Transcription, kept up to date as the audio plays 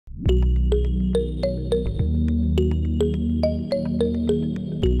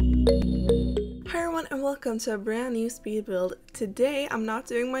welcome to a brand new speed build. Today I'm not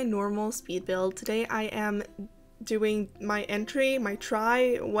doing my normal speed build. Today I am doing my entry, my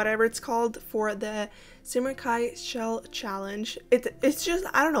try, whatever it's called, for the Simmerkhai shell challenge. It's just,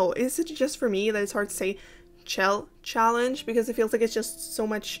 I don't know, is it just for me that it's hard to say shell challenge because it feels like it's just so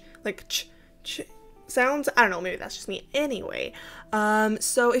much like ch sounds? I don't know, maybe that's just me. Anyway,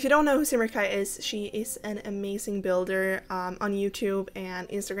 so if you don't know who Simmerkhai is, she is an amazing builder on YouTube and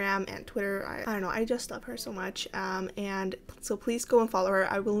Instagram and Twitter. I don't know, I just love her so much, and so please go and follow her.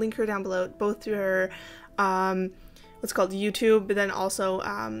 I will link her down below, both to her what's called YouTube, but then also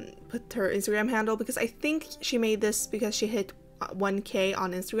put her Instagram handle, because I think she made this because she hit 1K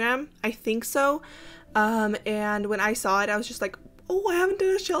on Instagram, I think so. And when I saw it, I was just like, oh, I haven't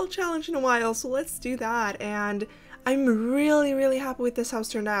done a shell challenge in a while, so let's do that. And I'm really happy with this how it's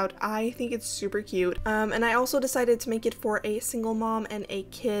turned out. I think it's super cute. And I also decided to make it for a single mom and a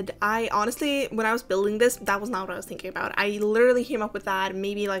kid. I honestly, when I was building this, that was not what I was thinking about. I literally came up with that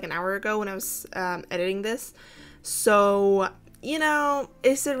maybe like an hour ago when I was editing this. So, you know,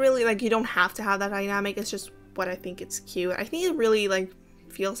 is it really, like, you don't have to have that dynamic, it's just what I think it's cute. I think it really like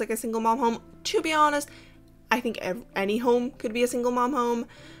feels like a single mom home. To be honest, I think any home could be a single mom home.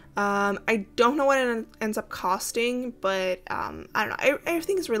 I don't know what it ends up costing, but I don't know. I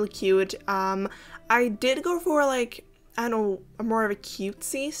think it's really cute. I did go for, like, I don't know, more of a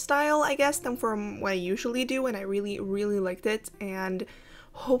cutesy style, I guess, than for what I usually do, and I really liked it, and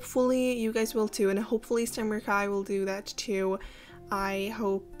hopefully you guys will too, and hopefully Simmerkhai will do that too. I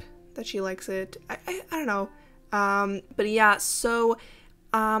hope that she likes it. I don't know. But yeah, so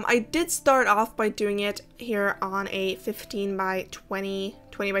I did start off by doing it here on a 15 by 20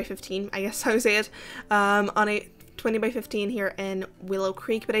 by 15, I guess how to say it, on a 20 by 15 here in Willow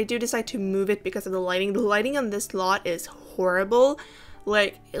Creek, but I do decide to move it because of the lighting. The lighting on this lot is horrible.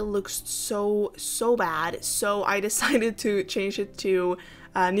 Like, it looks so bad, so I decided to change it to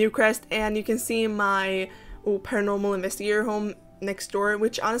Newcrest, and you can see my paranormal investigator home next door,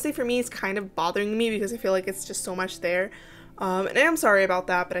 which honestly for me is kind of bothering me because I feel like it's just so much there. And I'm sorry about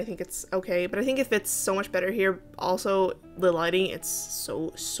that, but I think it's okay. But I think it fits so much better here. Also, the lighting, it's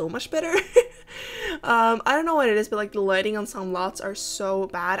so much better. I don't know what it is, but like the lighting on some lots are so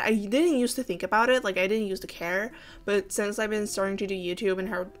bad. I didn't used to think about it, like I didn't used to care, but since I've been starting to do YouTube and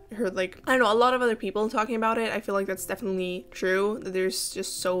heard like, I don't know, a lot of other people talking about it, I feel like that's definitely true, that there's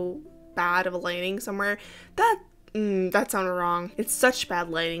just so bad of a lighting somewhere. That sounded wrong. It's such bad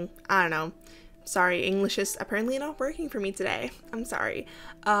lighting. I don't know. Sorry, English is apparently not working for me today. I'm sorry.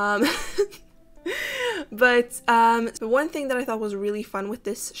 But the one thing that I thought was really fun with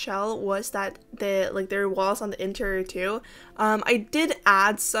this shell was that there are walls on the interior too. I did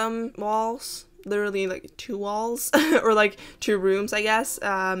add some walls, literally like 2 walls or like 2 rooms, I guess.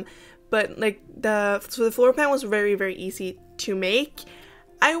 But like the floor plan was very easy to make.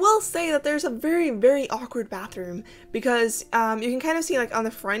 I will say that there's a very awkward bathroom because you can kind of see, like, on the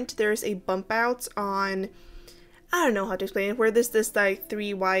front there's a bump out on, I don't know how to explain it, where there's this like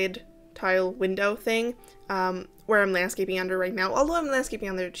 3 wide tile window thing, where I'm landscaping under right now, although I'm landscaping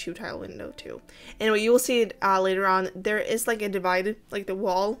under a 2 tile window too. Anyway, you will see it later on. There is like a divided, like the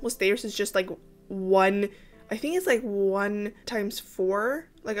wall was there, so it's just like one, I think it's like 1 times 4,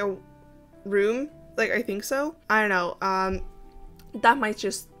 like a room, like I think so. I don't know.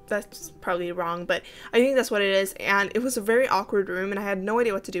 That's probably wrong, but I think that's what it is, and it was a very awkward room and I had no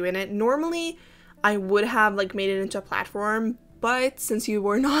idea what to do in it. Normally I would have like made it into a platform, but since you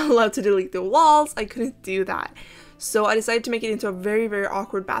were not allowed to delete the walls, I couldn't do that. So I decided to make it into a very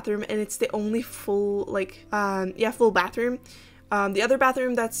awkward bathroom, and it's the only full, like, full bathroom. The other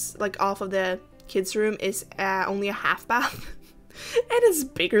bathroom that's like off of the kids' room is only a half bath and it's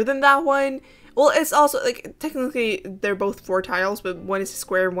bigger than that one. Well, it's also, like, technically they're both 4 tiles, but one is a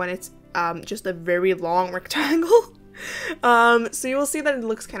square and one is just a very long rectangle. So you will see that it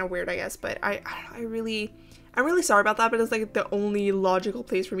looks kind of weird, I guess, but I'm really sorry about that, but it's like the only logical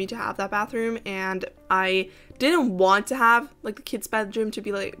place for me to have that bathroom, and I didn't want to have like the kids' bedroom to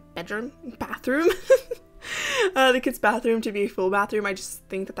be like bathroom the kids' bathroom to be a full bathroom. I just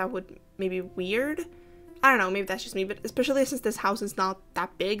think that would maybe be weird. I don't know, maybe that's just me, but especially since this house is not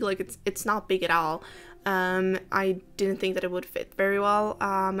that big, like it's not big at all. I didn't think that it would fit very well.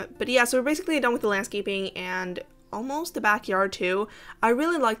 But yeah, so we're basically done with the landscaping and almost the backyard too. I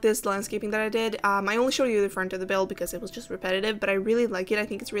really like this landscaping that I did. I only showed you the front of the build because it was just repetitive, but I really like it. I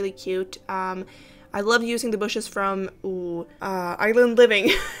think it's really cute. I love using the bushes from Island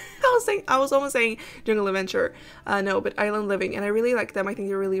Living. I was almost saying Jungle Adventure. No, but Island Living, and I really like them. I think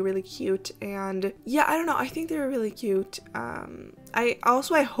they're really cute, and yeah, I don't know, I think they're really cute.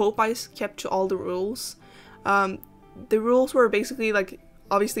 I hope I kept to all the rules. The rules were basically like,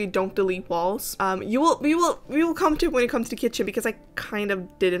 obviously don't delete walls. We will come to it when it comes to kitchen, because I kind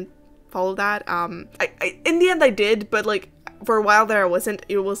of didn't follow that. In the end I did, but like for a while there I wasn't.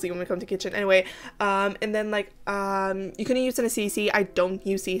 You will see when we come to kitchen. Anyway, and then like you couldn't use it in a CC. I don't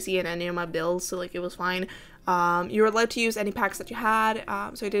use CC in any of my builds, so like it was fine. You were allowed to use any packs that you had,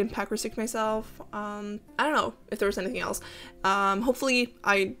 so I didn't pack restrict myself. I don't know if there was anything else. Hopefully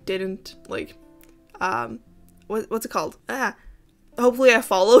I didn't like what's it called? Hopefully I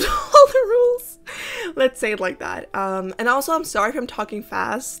followed all the rules. Let's say it like that. And also I'm sorry if I'm talking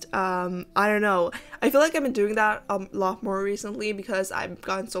fast. I don't know. I feel like I've been doing that a lot more recently because I've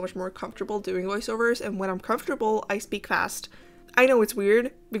gotten so much more comfortable doing voiceovers, and when I'm comfortable, I speak fast. I know it's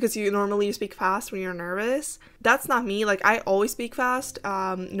weird because you normally speak fast when you're nervous. That's not me. Like, I always speak fast.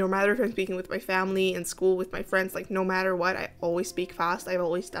 No matter if I'm speaking with my family, in school, with my friends, like no matter what, I always speak fast. I've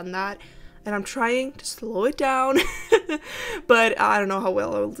always done that. And I'm trying to slow it down, but I don't know how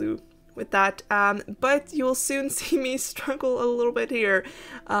well I'll do with that. But you will soon see me struggle a little bit here.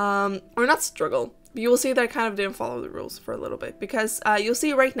 Or not struggle. You will see that I kind of didn't follow the rules for a little bit, because you'll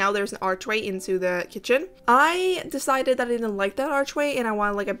see right now there's an archway into the kitchen. I decided that I didn't like that archway and I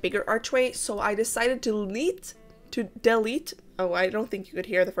wanted like a bigger archway, so I decided to delete. Oh, I don't think you could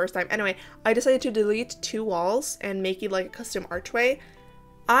hear the first time. Anyway, I decided to delete 2 walls and make it like a custom archway.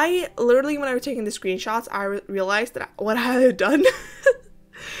 I literally, when I was taking the screenshots, I realized that what I had done.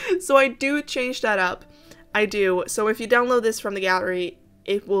 So I do change that up. I do. So if you download this from the gallery,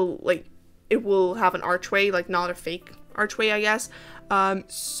 it will have an archway, like not a fake archway, I guess.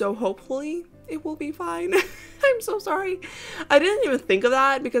 So hopefully it will be fine. I'm so sorry. I didn't even think of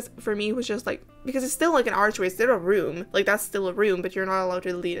that, because for me it was just like, because it's still like an archway, it's still a room. Like, that's still a room, but you're not allowed to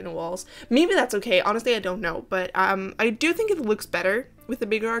delete any walls. Maybe that's okay. Honestly, I don't know. But I do think it looks better with the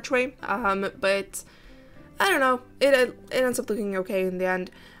bigger archway. But I don't know. It ends up looking okay in the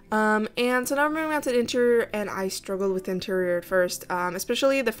end. And so now I'm moving on to the interior, and I struggled with the interior at first,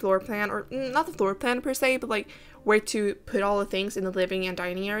 especially the floor plan, or not the floor plan per se, but like where to put all the things in the living and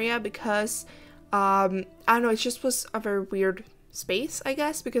dining area, because I don't know, it just was a very weird space, I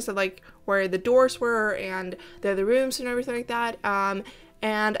guess, because of like where the doors were and the other rooms and everything like that.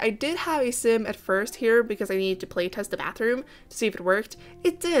 And I did have a sim at first here because I needed to play test the bathroom to see if it worked.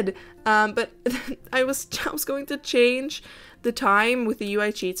 It did, but I was going to change the time with the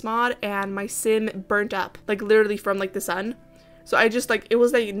UI cheats mod, and my sim burnt up, like literally from like the sun. So I just like, it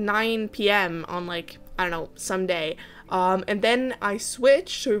was like 9 p.m. on like, I don't know, some day. And then I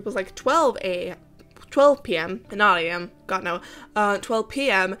switched, so it was like 12 p.m. not a.m. God no, 12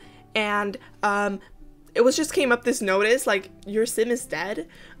 p.m. and it was just came up this notice like, your sim is dead,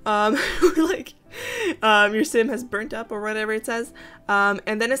 like your sim has burnt up or whatever it says,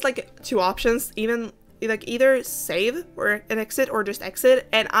 and then it's like 2 options, even like either save or an exit or just exit,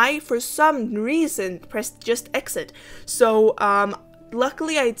 and I for some reason pressed just exit. So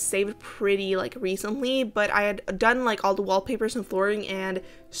luckily I had saved pretty like recently, but I had done like all the wallpapers and flooring and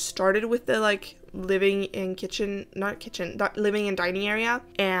started with the like living and living and dining area,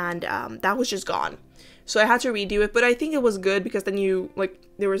 and that was just gone. So I had to redo it, but I think it was good, because then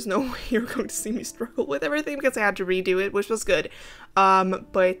there was no way you were going to see me struggle with everything, because I had to redo it, which was good.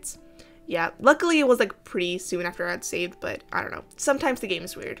 But yeah, luckily it was like pretty soon after I had saved, but I don't know. Sometimes the game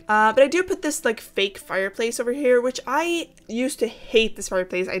is weird. But I do put this like fake fireplace over here, which I used to hate this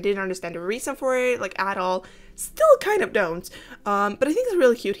fireplace. I didn't understand the reason for it, like at all. Still kind of don't. But I think it's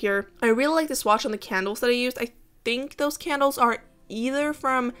really cute here. I really like the swatch on the candles that I used. I think those candles are either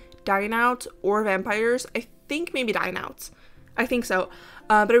from Dine Out or Vampires. I think maybe Dine Out. I think so.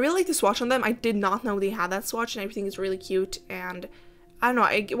 But I really like the swatch on them. I did not know they had that swatch, and everything is really cute. And I don't know,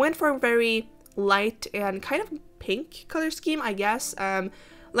 I went for a very light and kind of pink color scheme, I guess.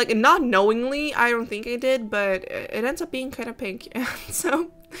 Like, not knowingly, I don't think I did, but it ends up being kind of pink. And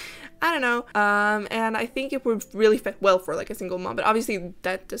so, I don't know. And I think it would really fit well for like a single mom, but obviously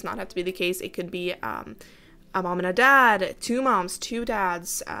that does not have to be the case. It could be a mom and a dad, 2 moms, 2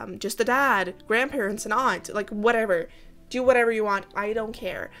 dads, just a dad, grandparents, an aunt, like whatever. Do whatever you want. I don't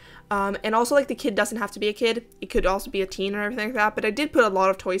care. And also, like, the kid doesn't have to be a kid. It could also be a teen or everything like that. But I did put a lot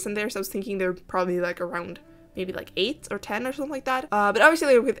of toys in there, so I was thinking they're probably like around maybe like 8 or 10 or something like that. But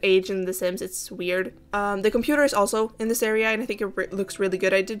obviously, like, with age in The Sims, it's weird. The computer is also in this area, and I think it looks really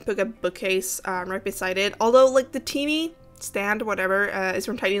good. I did put a bookcase right beside it. Although, like, the teeny stand, whatever, is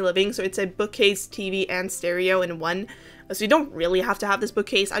from Tiny Living. So it's a bookcase, TV, and stereo in one. So you don't really have to have this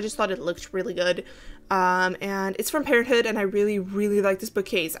bookcase. I just thought it looked really good. And it's from Parenthood, and I really, really like this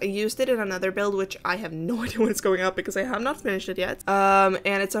bookcase. I used it in another build, which I have no idea when it's going up because I have not finished it yet. And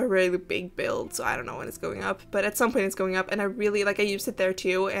it's a really big build, so I don't know when it's going up, but at some point it's going up, and I really, like, I used it there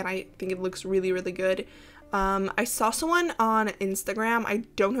too, and I think it looks really, really good. I saw someone on Instagram, I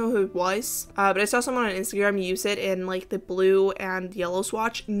don't know who it was, but I saw someone on Instagram use it in, like, the blue and yellow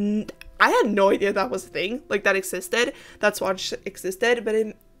swatch. I had no idea that was a thing, like, that existed, that swatch existed, but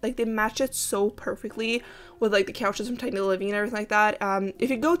it, like, they match it so perfectly with, like, the couches from Tiny Living and everything like that.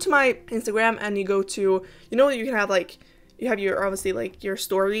 If you go to my Instagram and you go to, you know, you can have, like, you have your, obviously, like, your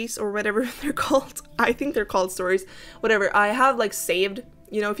stories or whatever they're called. I think they're called stories, whatever. I have, like, saved,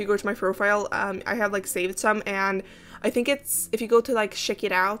 you know, if you go to my profile, I have, like, saved some, and I think it's, if you go to, like, check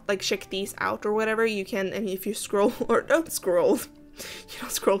it out, like, check these out or whatever, you can, and if you scroll, or don't scroll, you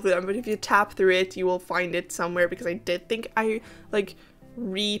don't scroll through them, but if you tap through it, you will find it somewhere, because I did think I, like,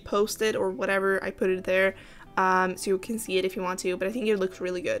 reposted or whatever, I put it there, so you can see it if you want to, but I think it looks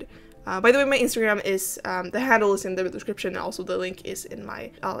really good. By the way, my Instagram is, the handle is in the description, and also the link is in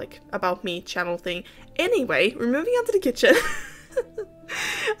my, like, about me channel thing. Anyway, we're moving on to the kitchen.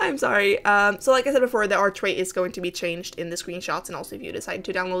 I'm sorry. So like I said before, the archway is going to be changed in the screenshots, and also if you decide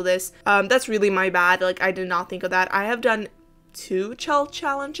to download this. That's really my bad, like, I did not think of that. I have done 2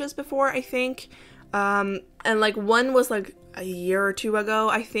 challenges before, I think, and, like, one was, like, a year or 2 ago,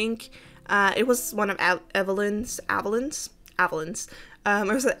 I think. It was one of Evelyn's, I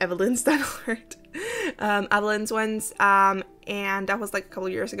was at Evelyn's, that hurt. Evelyn's ones, and that was, like, a couple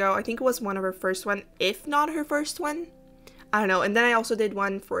years ago. I think it was one of her first one, if not her first one. I don't know. And then I also did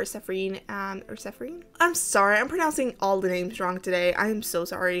one for Zephyrine, or Zephyrine? I'm sorry, I'm pronouncing all the names wrong today. I'm so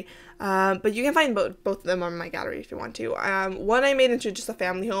sorry. But you can find both of them on my gallery if you want to. One I made into just a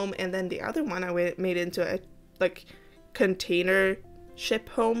family home, and then the other one I made into a, like, container ship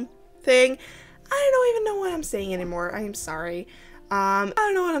home thing. I don't even know what I'm saying anymore. I am sorry. I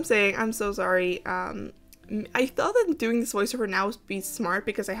don't know what I'm saying. I'm so sorry. I thought that doing this voiceover now would be smart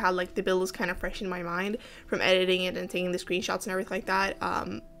because I had, like, the build was kind of fresh in my mind from editing it and taking the screenshots and everything like that,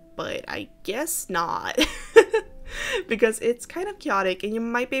 but I guess not. Because it's kind of chaotic, and you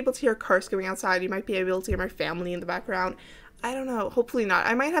might be able to hear cars going outside, you might be able to hear my family in the background. I don't know, hopefully not.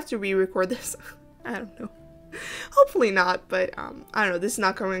 I might have to re-record this. I don't know. Hopefully not, but I don't know, this is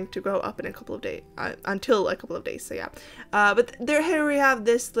not going to go up in a couple of days, until a couple of days, so yeah. But there, here we have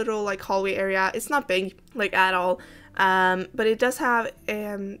this little, like, hallway area. It's not big, like, at all, but it does have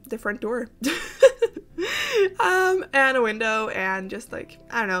the front door. And a window, and just, like,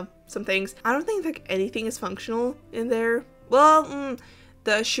 I don't know, some things. I don't think, like, anything is functional in there. Well,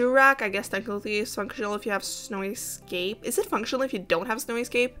 the shoe rack, I guess technically is functional if you have Snow Escape. Is it functional if you don't have Snow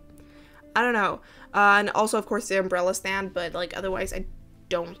Escape? I don't know. And also, of course, the umbrella stand, but, like, otherwise I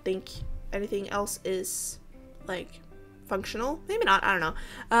don't think anything else is, like, functional. Maybe not, I don't know.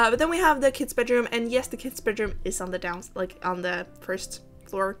 But then we have the kids' bedroom, and yes, the kids' bedroom is on the on the first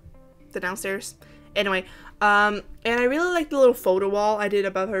floor, the downstairs. Anyway, and I really like the little photo wall I did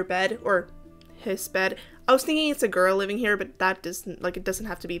above her bed, or his bed. I was thinking it's a girl living here, but that doesn't, like, it doesn't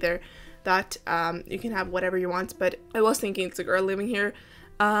have to be there. That, you can have whatever you want, but I was thinking it's a girl living here.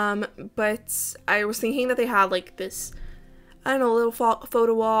 But I was thinking that they had, like, this, I don't know, little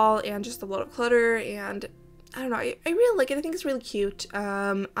photo wall and just a lot of clutter, and I don't know, I really like it. I think it's really cute.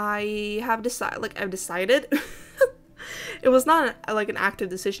 I've decided, it was not like an active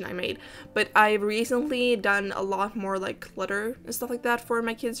decision I made, but I've recently done a lot more, like, clutter and stuff like that for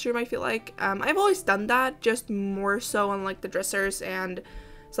my kids' room, I feel like. I've always done that, just more so on, like, the dressers and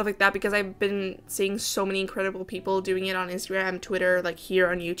stuff like that, because I've been seeing so many incredible people doing it on Instagram, Twitter, like, here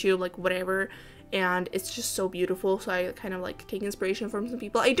on YouTube, like, whatever, and it's just so beautiful, so I kind of, like, take inspiration from some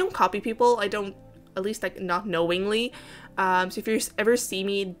people. I don't copy people, I don't, at least, like, not knowingly, so if you ever see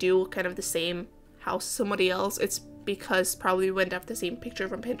me do kind of the same house as somebody else, it's because probably we went up the same picture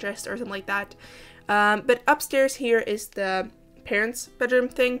from Pinterest or something like that. But upstairs here is the parents' bedroom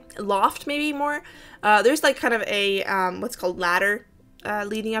thing, loft maybe more. There's, like, kind of a, what's called ladder,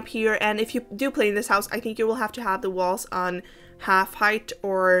 leading up here, and if you do play in this house, I think you will have to have the walls on half height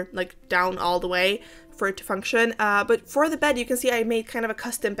or, like, down all the way for it to function. But for the bed, you can see I made kind of a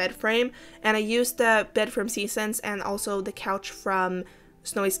custom bed frame, and I used the bed from Seasons and also the couch from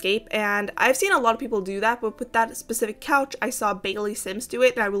Snow Escape, and I've seen a lot of people do that, but with that specific couch, I saw Bailey Sims do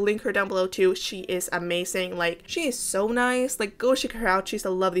it, and I will link her down below too. She is amazing. Like, she is so nice. Like, go check her out. She's a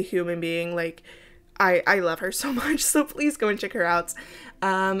lovely human being. Like, I love her so much, so please go and check her out.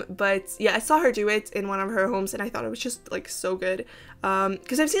 But yeah, I saw her do it in one of her homes and I thought it was just like so good.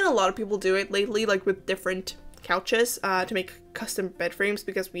 Because I've seen a lot of people do it lately, like with different couches to make custom bed frames,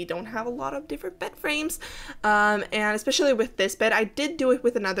 because we don't have a lot of different bed frames. And especially with this bed, I did do it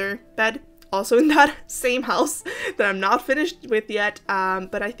with another bed, also in that same house that I'm not finished with yet.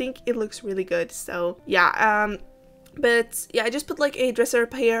 But I think it looks really good. So yeah, but yeah, I just put like a dresser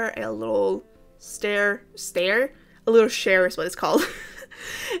pair, a little a little chair is what it's called.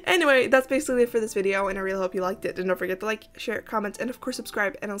 Anyway, that's basically it for this video, and I really hope you liked it. And don't forget to like, share, comment, and of course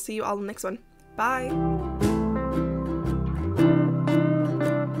subscribe, and I'll see you all in the next one. Bye!